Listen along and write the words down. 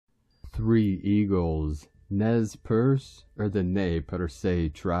Three Eagles. Nez Percé, or the Nez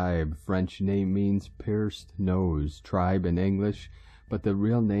Percé tribe. French name means pierced nose tribe in English, but the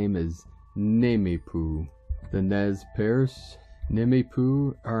real name is Nimíipuu. The Nez Percé,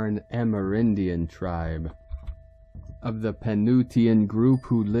 Nimíipuu are an Amerindian tribe of the Penutian group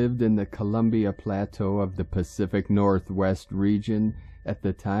who lived in the Columbia Plateau of the Pacific Northwest region at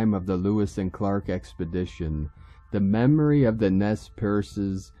the time of the Lewis and Clark expedition. The memory of the Nez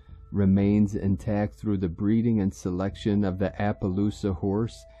Percés remains intact through the breeding and selection of the appaloosa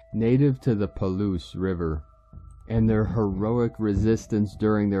horse native to the Palouse River, and their heroic resistance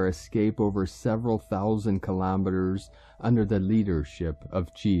during their escape over several thousand kilometers under the leadership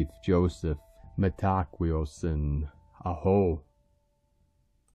of Chief Joseph Metaquioson. Aho!